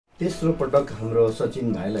तेस्रो पटक हाम्रो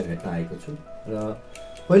सचिन भाइलाई भेट्न आएको छु र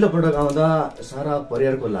पहिलो पटक आउँदा सारा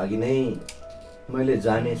परिवारको लागि नै मैले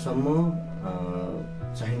जानेसम्म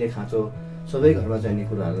चाहिने खाँचो सबै घरमा चाहिने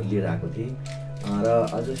कुराहरू लिएर आएको थिएँ र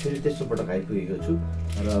आज फेरि तेस्रो पटक आइपुगेको छु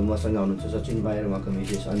र मसँग हुनुहुन्छ सचिन भाइ र उहाँको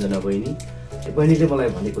मिसेस अञ्जना बहिनीले मलाई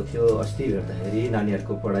भनेको थियो अस्ति भेट्दाखेरि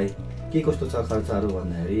नानीहरूको पढाइ के कस्तो छ खर्चहरू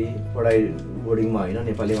भन्दाखेरि पढाइ बोर्डिङमा होइन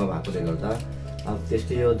नेपालीमा भएकोले गर्दा अब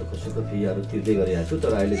त्यस्तै हो दुःख सुख फीहरू तिर्दै गरिरहेको छु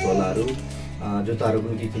तर अहिले झोलाहरू जुत्ताहरू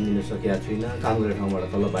पनि के किनिदिनु सकेको छुइनँ काम गरेर ठाउँबाट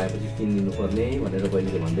तल पाएपछि किनिदिनु पर्ने भनेर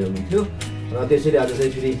बहिनीले भन्दै हुनुहुन्थ्यो र त्यसरी आज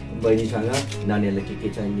चाहिँ फेरि बहिनीसँग नानीहरूलाई के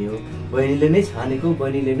चाहिने हो बहिनीले नै छानेको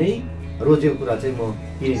बहिनीले नै रोजेको कुरा चाहिँ म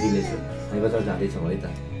किनिदिनेछु हामी बजार जाँदैछौँ है त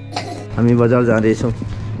हामी बजार जाँदैछौँ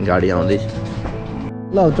गाडी आउँदैछ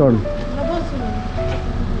ल चढ्नु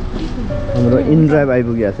हाम्रो इन ड्राइभ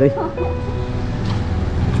आइपुगेको छ है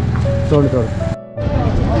चढ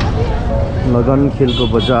लगन खेलको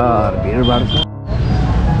बजार भिडभाड छ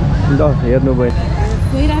ल हेर्नु भयो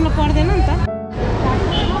गइरहनु पर्दैन नि त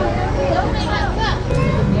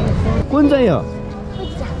कुन चाहिँ हो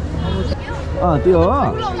त्यो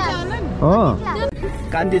हो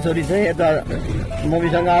कान्ति छोरी चाहिँ यता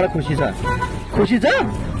मम्मीसँग आएर खुसी छ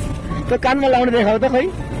त कानमा लाउने देखाऊ त खै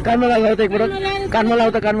कानमा लगाऊ त एकपल्ट कानमा लाऊ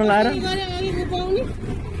त कानमा लाएर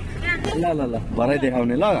ल भरै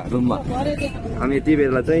देखाउने ल रुममा हामी यति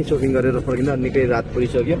बेला चाहिँ सोपिङ गरेर फर्किँदा निकै रात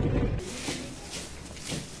परिसक्यो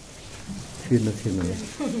फिर्नु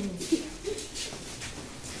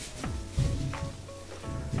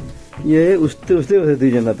ए उस्तै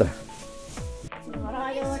दुईजना त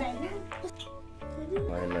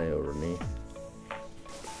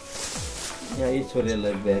यहाँ यी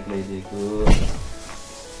छोरीहरूलाई ब्याग ल्याइदिएको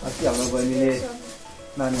अस्ति हाम्रो बहिनीले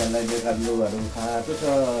नानीहरूलाई बेकार लुगाहरू खाएको छ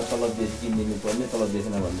तलब बेसी किनिदिनु पर्ने तलब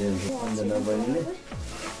बेचेन भन्दै हुन्छ अञ्जना बहिनीले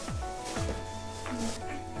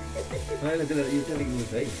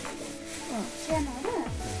है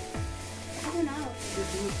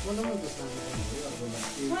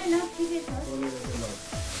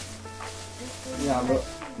यहाँ हाम्रो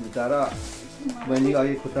बिचरा बहिनीको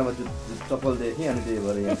अघि खुट्टामा चप्पल दिएको थिएँ अनि त्यही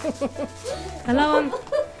भएर यहाँ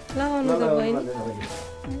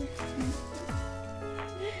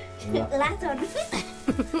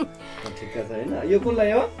ठिक छ होइन यो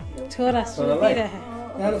कसलाई हो छोरालाई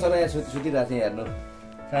सानो छोरा यहाँ सुतिरहेको थिएँ हेर्नु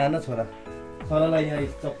सानो छोरालाई यहाँ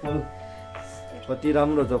चप्पल कति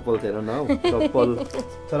राम्रो चप्पल थिएन न हौ चप्पल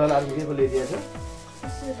छोरालाई अर्को के को ल्याइदिएछ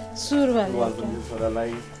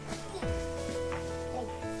छोरालाई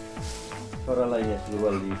यहाँ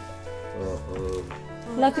सुरुवाली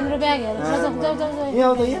ल तिम्रो ब्याग हेर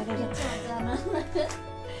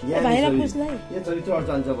यो छोरी चर्च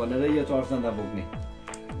जान्छ भनेर यो चर्च जाँदा बोक्ने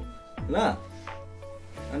ल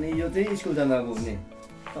अनि यो चाहिँ स्कुल जाँदा बोक्ने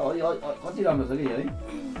कति राम्रो छ कि है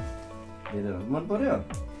हेरेर मन पर्यो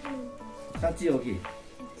साँच्ची हो कि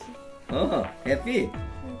ह्याप्पी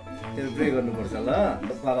त्यो प्रे गर्नुपर्छ ल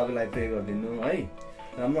बाबाको लागि प्रे गरिदिनु है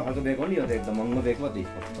राम्रो खालको ब्याग हो नि यो त एकदम महँगो ब्याग कति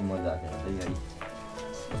कस्तो मजा आएको है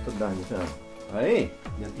कस्तो दामी छ है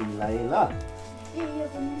यो तिमीलाई ल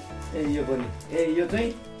यो पनि यो चाहिँ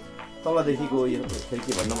तलदेखिको यो फेरि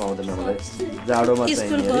के भन्न पनि आउँदैन मलाई जाडोमा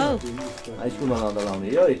चाहिने स्कुलमा लाउँदा लाउने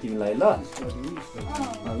यो तिमीलाई ल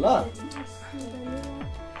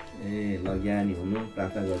ए ल ज्ञानी हुनु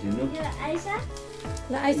प्रार्थना गरिदिनु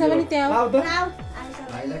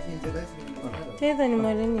त्यही त नि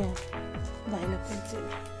मैले नि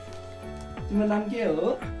तिम्रो नाम के हो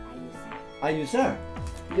आयुषा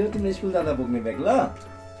यो तिम्रो स्कुल जाँदा बोक्ने ब्याग ल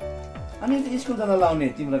अनि स्कुल जाँदा लाउने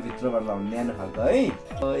तिम्रो भित्रबाट लाउने न्यानो खालको है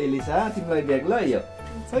एलिसा तिमीलाई ब्याग ल यो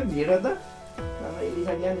खै भिड त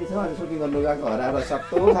एलिसा ज्ञानी छ अनि सुटिङ गर्नु गएको हराएर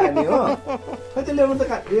सक्तो खाने हो खै त्यो ल्याउनु त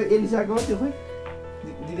एलिसाको त्यो खै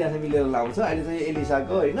दिदीसँग मिलेर लाउँछ अहिले चाहिँ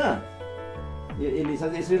एलिसाको होइन यो एलिसा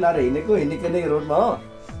चाहिँ यसरी लाएर हिँडेको नै रोडमा हो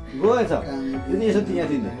गएछ त्यो यसो यहाँ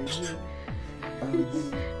दिनु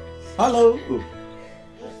हेलो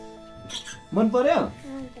मन पर्यो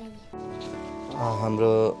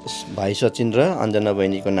हाम्रो भाइ सचिन र अञ्जना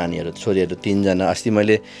बहिनीको नानीहरू छोरीहरू 3 जना अस्ति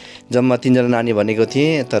मैले जम्मा 3 जना नानी भनेको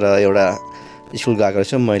थिएँ तर एउटा स्कुल गएको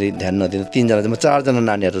रहेछ मैले ध्यान नदिनु 3 जना जम्मा 4 जना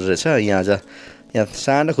नानीहरू रहेछ यहाँ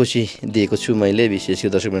सानो खुसी दिएको छु मैले विशेष यो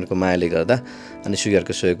दर्शक मिनटको मायाले गर्दा अनि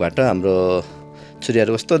सुगरको सहयोगबाट हाम्रो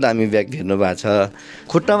छोरीहरू कस्तो दामी ब्याग हेर्नु भएको छ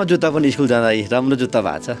खुट्टामा जुत्ता पनि स्कुल जाँदा राम्रो जुत्ता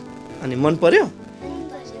भएको छ अनि मन पर्यो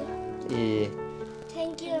ए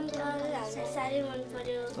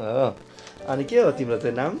अनि के हो तिम्रो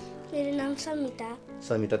चाहिँ नाम मेरो नाम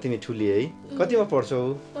समिता तिमी ठुली है कतिमा पढ्छौ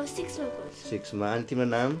म 6 मा पढ्छु 6 मा अनि तिम्रो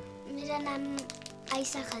नाम मेरो नाम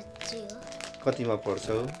आइसा खत्री हो कतिमा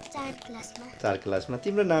पढ्छौ 4 क्लासमा 4 क्लासमा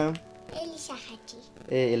तिम्रो नाम एलिसा खत्री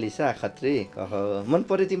ए एलिसा खत्री मन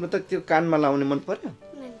पर्यो तिम्रो त त्यो कानमा लाउने मन पर्यो मन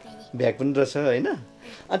पर्यो ब्याग पनि रहेछ होइन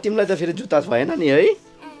अनि तिमीलाई त फेरि जुत्ता भएन नि है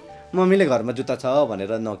मम्मीले घरमा जुत्ता छ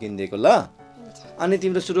भनेर नकिनिदिएको ल अनि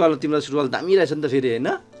तिम्रो सुरुवाल दामी रहेछ नि त फेरि होइन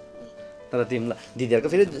तर तिमीलाई दिदीहरूको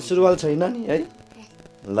फेरि सुरुवाल छैन नि है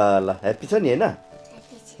ल ल ह्याप्पी छ नि होइन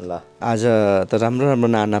ल आज त राम्रो राम्रो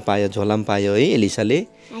नाना पायो झोला पनि पायो है एलिसाले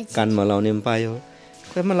कानमा लाउने पनि पायो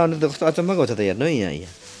कानमा लाउने त कस्तो अचम्मको छ त हेर्नु है यहाँ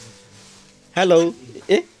हेलो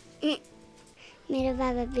ए मेरो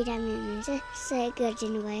बाबा बिरामी हुनुहुन्छ सहयोग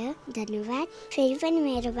गरिदिनु भयो धन्यवाद फेरि पनि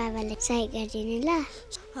मेरो बाबालाई सहयोग गरिदिनु ल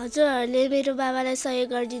हजुरहरूले मेरो बाबालाई सहयोग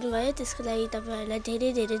गरिदिनु भयो त्यसको लागि तपाईँहरूलाई धेरै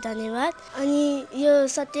धेरै धन्यवाद अनि यो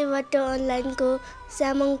सत्य बाटो अनलाइनको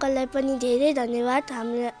श्याम अङ्कललाई पनि धेरै धन्यवाद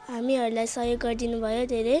हामीहरूलाई सहयोग गरिदिनु भयो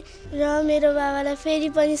धेरै र मेरो बाबालाई फेरि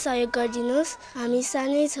पनि सहयोग गरिदिनुहोस् हामी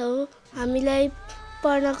सानै छौँ हामीलाई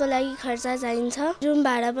पढ्नको लागि खर्च चाहिन्छ रुम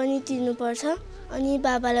भाडा पनि तिर्नुपर्छ अनि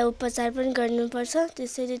बाबालाई उपचार पनि गर्नुपर्छ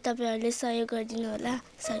त्यसैले तपाईँहरूले सहयोग गरिदिनु होला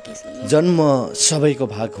सकेसम्म जन्म सबैको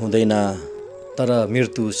भाग हुँदैन तर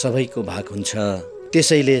मृत्यु सबैको भाग हुन्छ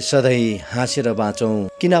त्यसैले सधैँ हाँसेर बाँचौँ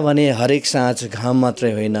किनभने हरेक साँझ घाम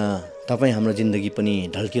मात्रै होइन तपाईँ हाम्रो जिन्दगी पनि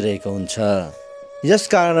ढल्किरहेको हुन्छ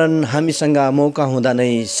यसकारण हामीसँग मौका हुँदा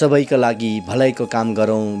नै सबैका लागि भलाइको काम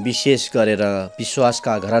गरौँ विशेष गरेर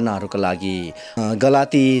विश्वासका घरानाहरूका लागि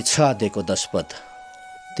गलाती 6:10 पद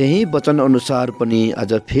त्यही वचन अनुसार पनि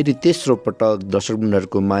आज फेरि तेस्रो पटक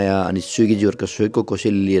दर्शकवृन्दहरूको माया अनि स्विगीज्यूहरूको सहयोगको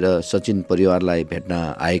कोसेली लिएर सचिन परिवारलाई भेट्न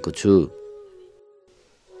आएको छु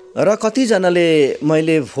र कतिजनाले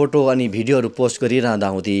मैले फोटो अनि भिडियोहरू पोस्ट गरिरहँदा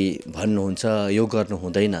हुँदै भन्नुहुन्छ यो गर्नु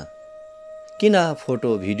हुँदैन किन फोटो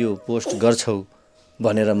भिडियो पोस्ट गर्छौ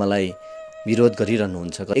भनेर मलाई विरोध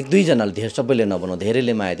गरिरहनुहुन्छ 1-2 जनाले धेरै सबैले नभनौँ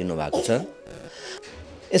धेरैले माया दिनुभएको छ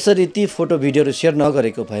यसरी ती फोटो भिडियोहरू सेयर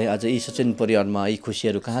नगरेको भए आज यी सचिन परिवारमा यी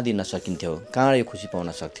खुसीहरू कहाँ दिन सकिन्थ्यो कहाँ यो खुसी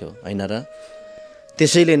पाउन सक्थ्यो होइन र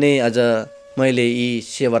त्यसैले नै आज मैले यी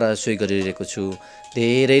सेवा र सहयोग गरिरहेको छु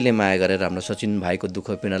धेरैले माया गरेर हाम्रो सचिन भाइको दुःख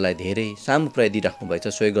पीडालाई धेरै सामु पुर्याइदिइराख्नु भएको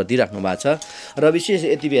छ सहयोग गरिदिइराख्नु भएको छ र विशेष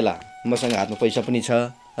यति बेला मसँग हातमा पैसा पनि छ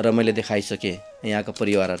र मैले देखाइसकेँ यहाँको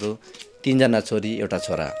परिवारहरू 3 जना छोरी एउटा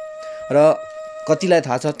छोरा र कतिलाई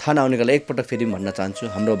थाहा छ थाहा नहुनेको लागि एकपटक फेरि भन्न चाहन्छु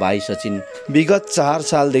हाम्रो भाइ सचिन विगत 4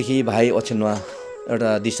 सालदेखि भाइ ओछ्यानमा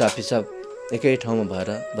एउटा दिशा पिसाब एकै ठाउँमा भएर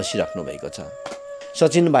बसिराख्नु भएको छ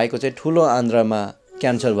सचिन भाइको चाहिँ ठुलो आन्द्रामा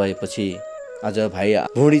क्यान्सर भएपछि आज भाइ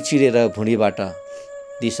भुँडी चिरेर भुँडीबाट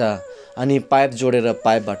दिशा अनि पाइप जोडेर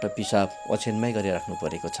पाइपबाट पिसाब ओछ्यानमै गरिराख्नु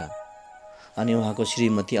परेको छ अनि उहाँको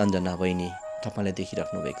श्रीमती अञ्जना बहिनी तपाईँले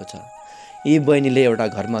देखिराख्नु भएको छ यी बहिनीले एउटा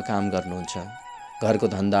घरमा काम गर्नुहुन्छ घरको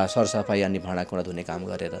धन्दा सरसफाई अनि भाँडाकुँडा धुने काम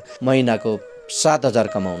गरेर महिनाको 7,000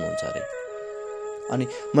 कमाउनुहुन्छ अरे अनि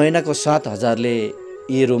महिनाको 7,000ले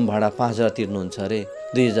यी रुम भाडा 5,000 तिर्नुहुन्छ अरे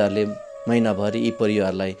 2,000ले महिनाभरि यी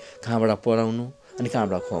परिवारलाई कहाँबाट पढाउनु अनि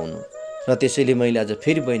कहाँबाट खुवाउनु र त्यसैले मैले आज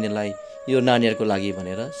फेरि बहिनीलाई यो नानीहरूको लागि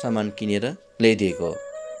भनेर सामान किनेर ल्याइदिएको हो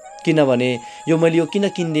किनभने यो मैले यो किन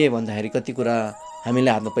किनिदिएँ भन्दाखेरि कति कुरा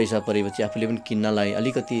हामीले हातमा पैसा परेपछि आफूले पनि किन्नलाई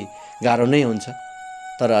अलिकति गाह्रो नै हुन्छ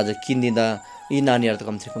तर आज किनिदिँदा यी नानीहरू त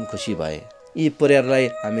कमसेकम खुसी भए यी परिवारलाई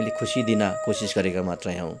हामीले खुसी दिन कोसिस गरेका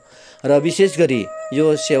मात्रै हौँ र विशेष गरी यो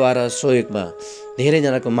सेवा र सहयोगमा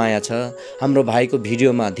धेरैजनाको माया छ हाम्रो भाइको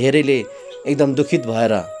भिडियोमा धेरैले एकदम दुखित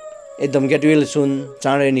भएर एकदम गेट वेल सुन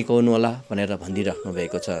चाँडै निकाउनु होला भनेर भनिदिइराख्नु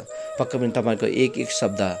भएको छ पक्कै पनि तपाईँको एक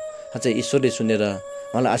शब्द अझै ईश्वरले सुनेर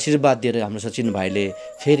मलाई आशीर्वाद दिएर हाम्रो सचिन भाइले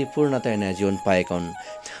फेरि पूर्णतया नयाँ जीवन पाएका हुन्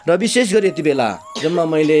र विशेष गरी यति बेला जम्मा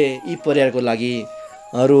मैले यी परिवारको लागि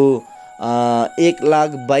अरू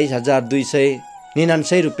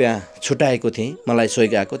 1,22,299 रुपियाँ छुट्याएको थिएँ मलाई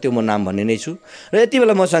सहयोग आएको त्यो म नाम भन्ने नै छु र यति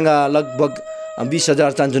बेला मसँग लगभग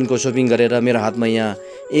 20,000 चान्चुनको सोपिङ गरेर मेरो हातमा यहाँ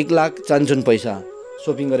 1,00,000 चान्चुन पैसा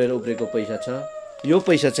सोपिङ गरेर उब्रेको पैसा छ यो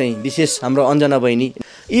पैसा चाहिँ विशेष हाम्रो अञ्जना बहिनी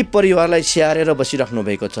यी परिवारलाई स्याहारेर बसिराख्नु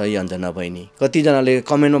भएको छ यी अञ्जना बहिनी कतिजनाले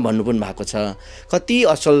कमेन्टमा भन्नु पनि भएको छ कति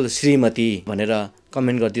असल श्रीमती भनेर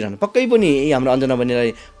कमेन्ट गरिदिरहनु पक्कै पनि यी हाम्रो अञ्जना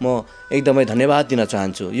बहिनीलाई म एकदमै धन्यवाद दिन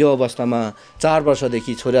चाहन्छु यो अवस्थामा 4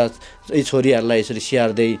 वर्षदेखि यी छोरीहरूलाई यसरी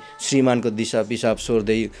स्याहार्दै श्रीमानको दिशा पिसाब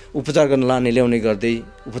सोर्दै उपचार गर्न लाने ल्याउने गर्दै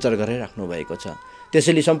उपचार गरिराख्नु भएको छ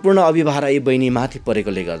त्यसैले सम्पूर्ण अभिभार यी बहिनी माथि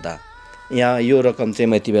परेकोले गर्दा यहाँ यो रकम चाहिँ म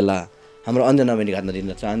यति बेला हाम्रो अञ्जना बहिनी हातमा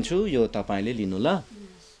दिन चाहन्छु यो तपाईँले लिनु ल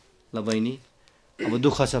बहिनी अब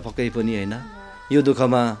दुःख छ पक्कै पनि होइन यो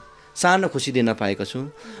दुःखमा सानो खुसी दिन पाएको छु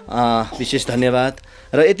विशेष धन्यवाद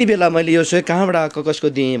र यति बेला मैले यो सहयोग कहाँबाट कसको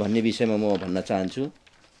दिएँ भन्ने विषयमा म भन्न चाहन्छु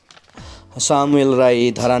सामुएल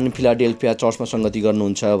राई धरान फिलाडेल्फिया चर्चमा सङ्गति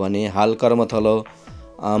गर्नुहुन्छ भने हाल कर्मथलो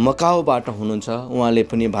मकाउबाट हुनुहुन्छ उहाँले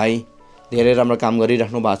पनि भाइ धेरै राम्रो काम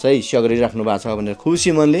गरिराख्नु भएको छ, सेवा गरिराख्नु भएको छ भनेर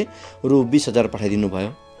खुसी मनले रु 20,000 पठाइदिनु भयो।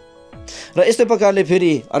 र यस्तै प्रकारले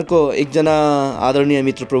फेरि अर्को एकजना आदरणीय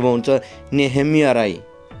मित्र प्रभु हुन्छ नेहेमिया राई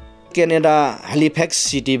क्यानाडा हालिफ्याक्स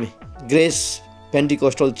सिटी ग्रेस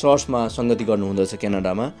पेन्टिकोस्टल चर्चमा सङ्गति गर्नुहुँदछ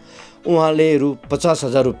क्यानाडामा। उहाँले रु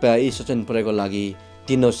 50,000 रुपियाँ यी सचन पुर्याएको लागि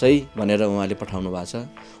दिनुहोस् है भनेर उहाँले पठाउनु भएको छ।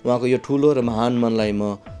 उहाँको यो ठुलो र महान मनलाई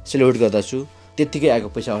म सेल्युट गर्दछु। त्यत्तिकै आएको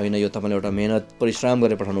पैसा होइन, यो तपाईँले एउटा मेहनत परिश्रम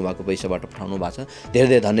गरेर पठाउनु भएको पैसाबाट पठाउनु भएको छ। धेरै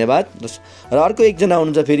धेरै धन्यवाद। र अर्को एकजना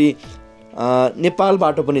हुनुहुन्छ फेरि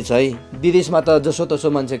नेपालबाट पनि छ है। विदेशमा त जसोतसो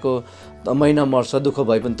मान्छेको महिना मर्छ, दुःख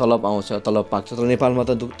भए पनि तलब आउँछ, तलब पाक्छ। तर नेपालमा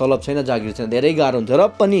त तलब छैन, जागिर छैन, धेरै गाह्रो हुन्छ। र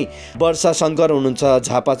पनि वर्षा शङ्कर हुनुहुन्छ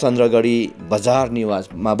झापा चन्द्रगडी बजार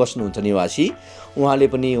निवासमा बस्नुहुन्छ निवासी। उहाँले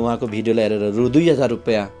पनि उहाँको भिडियोलाई हेरेर रु 2,000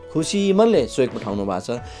 रुपियाँ खुसी मनले सहयोग पठाउनु भएको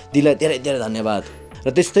छ। दिललाई धेरै धेरै धन्यवाद। र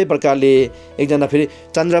त्यस्तै प्रकारले एकजना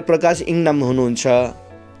फेरि चन्द्र प्रकाश इंग्नाम हुनुहुन्छ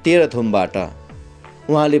तेह्रथुमबाट।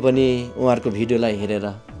 उहाँले पनि उहाँहरूको भिडियोलाई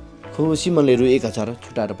हेरेर खुसी मनले रु 1,000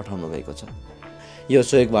 छुटाएर पठाउनु भएको छ। यो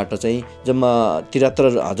सहयोगबाट चाहिँ जम्मा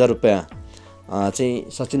 73,000 रुपियाँ चाहिँ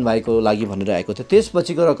सचिन भाइको लागि भनेर आएको थियो।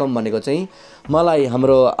 त्यसपछिको रकम भनेको चाहिँ मलाई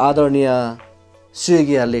हाम्रो आदरणीय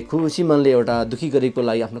सहयोगीहरूले खुसी मनले एउटा दुखी गरिबको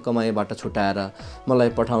लागि आफ्नो कमाइबाट छुटाएर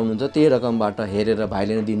मलाई पठाउनुहुन्छ। त्यही रकमबाट हेरेर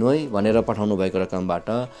भाइले नै दिनु है भनेर पठाउनु भएको रकमबाट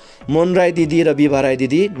मोहन राई दिदी र बिबा राई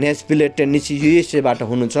दिदी नेसभिल टेनिसी युएसएबाट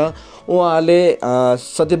हुनुहुन्छ। उहाँले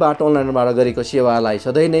सत्य बाटो अनलाइनबाट गरेको सेवालाई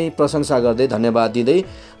सधैँ नै प्रशंसा गर्दै धन्यवाद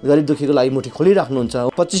दिँदै गरिब दुखीको लागि मुठी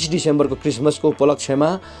खोलिराख्नुहुन्छ। 25 डिसेम्बरको क्रिसमसको उपलक्ष्यमा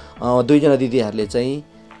दुईजना दिदीहरूले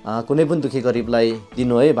चाहिँ कुनै पनि दुखी गरिबलाई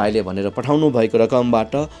दिनु है भाइले भनेर पठाउनु भएको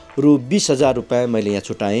रकमबाट रु 20,000 रुपियाँ मैले यहाँ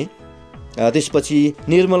छुटाएँ। त्यसपछि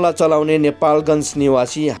निर्मला चलाउने नेपालगञ्ज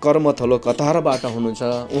निवासी कर्मथलो कतारबाट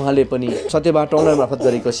हुनुहुन्छ। उहाँले पनि सत्यबाट अनलाइन मार्फत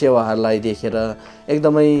गरेको सेवाहरूलाई देखेर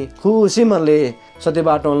एकदमै खुसी मनले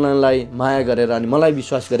सत्यबाट अनलाइनलाई माया गरेर अनि मलाई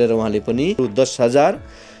विश्वास गरेर उहाँले पनि रु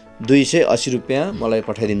 10,280 रुपियाँ मलाई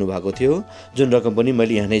पठाइदिनु भएको थियो, जुन रकम पनि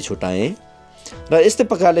मैले यहाँ नै छुटाएँ। र यस्तै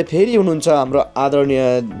प्रकारले फेरि हुनुहुन्छ हाम्रो आदरणीय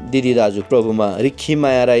दिदी दाजु प्रभुमा रिखी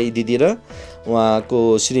माया राई दिदी र उहाँको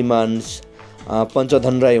श्रीमान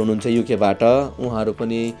पञ्चधन राई हुनुहुन्छ युकेबाट। उहाँहरू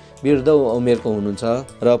पनि वृद्ध उमेरको हुनुहुन्छ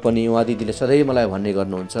र पनि उहाँ दिदीले सधैँ मलाई भन्ने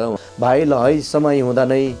गर्नुहुन्छ, भाइ ल है समय हुँदा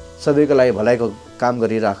नै सबैको लागि भलाइको काम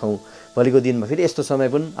गरिराखौँ, भोलिको दिनमा फेरि यस्तो समय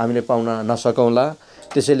पनि हामीले पाउन नसकौँला।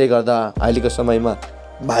 त्यसैले गर्दा अहिलेको समयमा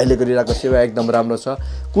भाइले गरिरहेको सेवा एकदम राम्रो छ।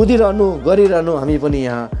 कुदिरहनु गरिरहनु, हामी पनि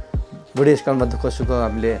यहाँ बुढेसकालमा दुःख सुख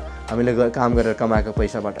हामीले काम गरेर कमाएको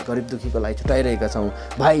पैसाबाट गरिब दुखीको लागि छुटाइरहेका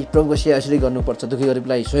छौँ। भाइ प्रभुको सेवा यसरी गर्नुपर्छ, दुखी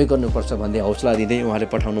गरिबलाई सहयोग गर्नुपर्छ भन्दै हौसला दिँदै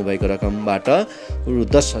उहाँले पठाउनु भएको रकमबाट रु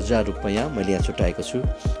 10,000 रुपियाँ मैले यहाँ छुटाएको छु।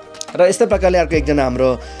 र यस्तै प्रकारले अर्को एकजना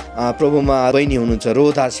हाम्रो प्रभुमा बहिनी हुनुहुन्छ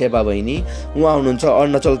रोधा सेवा बहिनी। उहाँ हुनुहुन्छ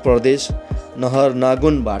अरुणाचल प्रदेश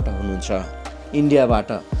नहरनागुनबाट हुनुहुन्छ,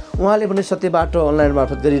 इन्डियाबाट। उहाँले पनि सत्य बाटो अनलाइन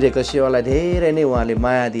मार्फत गरिरहेको सेवालाई धेरै नै उहाँले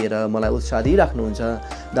माया दिएर मलाई उत्साह दिइराख्नुहुन्छ।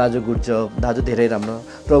 दाजु गुड जब, दाजु धेरै राम्रो,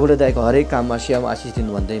 प्रभुले दाइको हरेक काममा सेवामा आशिष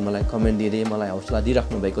दिनु भन्दै मलाई कमेन्ट दिँदै मलाई हौसला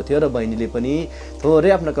दिइराख्नु भएको थियो। र बहिनीले पनि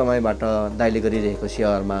थोरै आफ्नो कमाइबाट दाइले गरिरहेको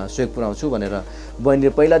सेवामा सहयोग पुऱ्याउँछु भनेर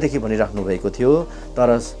बहिनीले पहिलादेखि भनिराख्नु भएको थियो।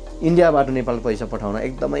 तर इन्डियाबाट नेपाल पैसा पठाउन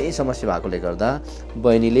एकदमै समस्या भएकोले गर्दा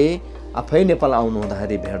बहिनीले आफै नेपाल आउनु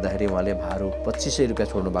हुँदाखेरि भेट्दाखेरि उहाँले भाडा 2,500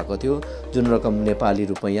 रुपियाँ छोड्नु भएको थियो, जुन रकम नेपाली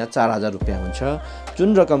रुपियाँ 4,000 रुपियाँ हुन्छ,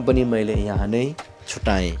 जुन रकम पनि मैले यहाँ नै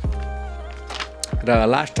छुटाएँ। र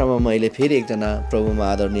लास्टमा मैले फेरि एकजना प्रभुमा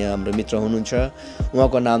आदरणीय हाम्रो मित्र हुनुहुन्छ,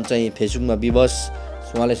 उहाँको नाम चाहिँ फेसबुकमा बिबस,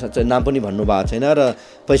 उहाँले साँच्चै नाम पनि भन्नुभएको छैन र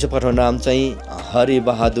पैसा पठाउने नाम चाहिँ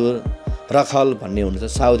हरिबहादुर रखल भन्ने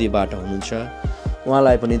हुनुहुन्छ, साउदीबाट हुनुहुन्छ।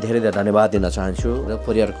 उहाँलाई पनि धेरै धेरै धन्यवाद दिन चाहन्छु। र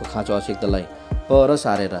परिवारको खाँचो आवश्यकतालाई पर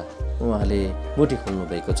सारेर उहाँले मुठी खोल्नु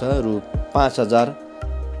भएको छ। रु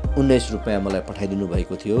 5,019 रुपियाँ मलाई पठाइदिनु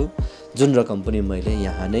भएको थियो, जुन रकम पनि मैले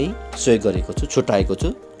यहाँ नै सहयोग गरेको छु, छुटाएको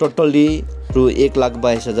छु। टोटल्ली रु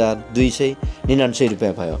 1,22,299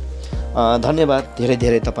 रुपियाँ भयो। धन्यवाद धेरै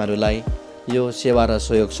धेरै तपाईँहरूलाई। यो सेवा र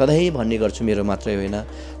सहयोग सधैँ भन्ने गर्छु, मेरो मात्रै होइन,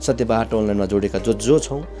 सत्य बाटो अनलाइनमा जोडेका जो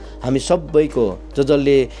छौँ हामी सबैको,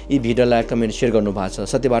 जसले यी भिडियोलाई कमेन्ट सेयर गर्नुभएको छ,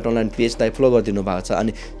 सत्य बाटो अनलाइन पेजलाई फलो गरिदिनु भएको छ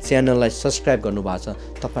अनि च्यानललाई सब्सक्राइब गर्नुभएको छ,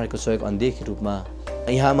 तपाईँहरूको सहयोग अनदेखि रूपमा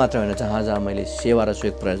यहाँ मात्र होइन, जहाँ जहाँ मैले सेवा र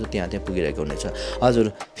सहयोग पुऱ्याएको छु त्यहाँ पुगिरहेको हुनेछ। हजुर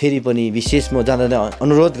फेरि पनि विशेष म जाँदा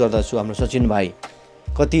अनुरोध गर्दछु, हाम्रो सचिन भाइ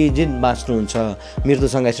कति दिन बाँच्नुहुन्छ,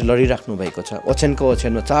 मृत्युसँग यसरी लडिराख्नु भएको छ, ओछ्यानको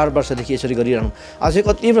ओछ्यानमा 4 वर्षदेखि यसरी गरिरहनु, अझै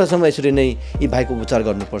कति वर्षसम्म यसरी नै यी भाइको उपचार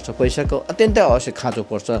गर्नुपर्छ, पैसाको अत्यन्तै आवश्यक खाँचो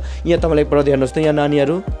पर्छ। यहाँ तपाईँलाई एकपल्ट हेर्नुहोस् त, यहाँ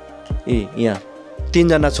नानीहरू यहाँ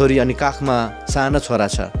 3जना छोरी अनि काखमा सानो छोरा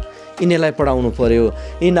छ, यिनीहरूलाई पढाउनु पर्यो।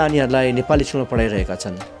 यी नानीहरूलाई नेपाली स्कुलमा पढाइरहेका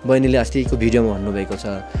छन्। बहिनीले अस्तिको भिडियोमा भन्नुभएको छ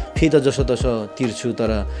फी त जसो तसो तिर्छु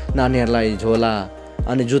तर नानीहरूलाई झोला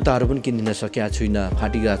अनि जुत्ताहरू पनि किनिदिन सकेका छुइनँ,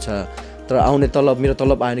 फाटिगएको छ। तर आउने तलब मेरो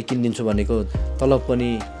तलब आएर किनिदिन्छु भनेको तलब पनि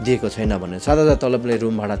दिएको छैन भने 7,000 तलबले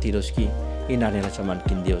रुम भाडा तिरोस् कि यी नानीहरूलाई सामान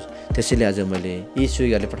किनिदियोस्। त्यसैले आज मैले यी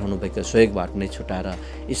सहयोगीहरूले पठाउनु भएको सहयोगबाट नै छुटाएर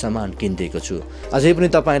यी सामान किनिदिएको छु। अझै पनि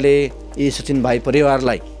तपाईँले यी सचिन भाइ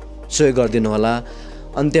परिवारलाई सहयोग गरिदिनु होला।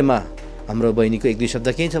 अन्त्यमा हाम्रो बहिनीको 1-2 शब्द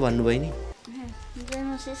के छ भन्नु बहिनी?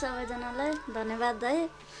 जयमसी सबैजनालाई धन्यवाद दाइ।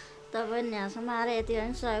 तपाईँले यहाँसम्म आएर यति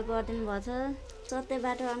पनि सहयोग गरिदिनु भएको छ। सत्य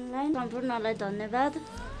बाटो अनलाइन सम्पूर्णलाई धन्यवाद।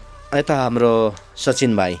 यता हाम्रो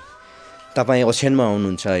सचिन भाइ तपाईँ ओछ्यानमा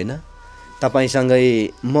हुनुहुन्छ होइन? तपाईँसँगै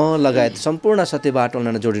म लगायत सम्पूर्ण सत्य बाटो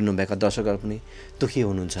अनलाइन जोडिनु भएका दर्शकहरू पनि दुःखी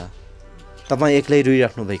हुनुहुन्छ। तपाईँ एक्लै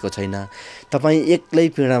रोइराख्नु भएको छैन, तपाईँ एक्लै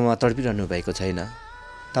पीडामा तडपिरहनु भएको छैन।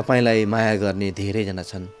 तपाईँलाई माया गर्ने धेरैजना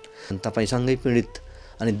छन्। तपाईँसँगै पीडित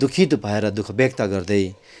अनि दुखित भएर दुःख व्यक्त गर्दै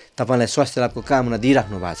तपाईँलाई स्वास्थ्य लाभको कामना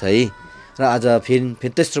दिइराख्नु भएको छ है। र आज फेरि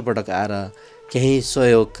तेस्रो पटक आएर केही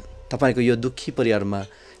सहयोग तपाईँको यो दुःखी परिवारमा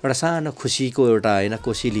एउटा सानो खुसीको एउटा होइन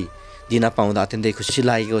कोसिली दिन पाउँदा अत्यन्तै खुसी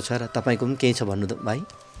लागेको छ। र तपाईँको पनि केही छ भन्नु त भाइ?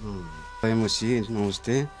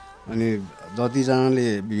 नमस्ते। अनि जतिजनाले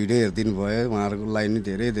भिडियो हेरिदिनु भयो उहाँहरूलाई नि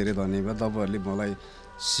धेरै धेरै धन्यवाद। तपाईँहरूले मलाई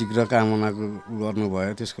शीघ्र कामना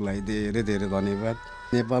गर्नुभयो त्यसको लागि धेरै धेरै धन्यवाद।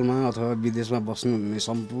 नेपालमा अथवा विदेशमा बस्नुहुने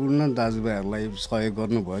सम्पूर्ण दाजुभाइहरूलाई सहयोग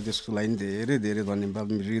गर्नुभयो त्यसको लागि धेरै धेरै धन्यवाद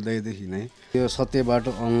हृदयदेखि नै। यो सत्य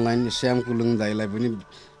बाटो अनलाइन श्याम कुलुङ दाइलाई पनि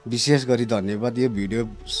विशेष गरी धन्यवाद। यो भिडियो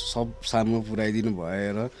सब सामु पुर्याइदिनु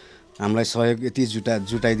भएर हामीलाई सहयोग यति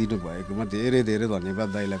जुटाइदिनु भएकोमा धेरै धेरै धन्यवाद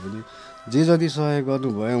दाइलाई पनि। जे जति सहयोग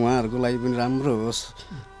गर्नुभयो उहाँहरूको लागि पनि राम्रो होस्,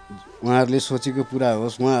 उहाँहरूले सोचेको पुरा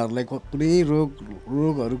होस्, उहाँहरूलाई कुनै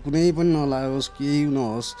रोगहरू कुनै पनि नलागोस्, केही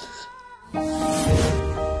नहोस्।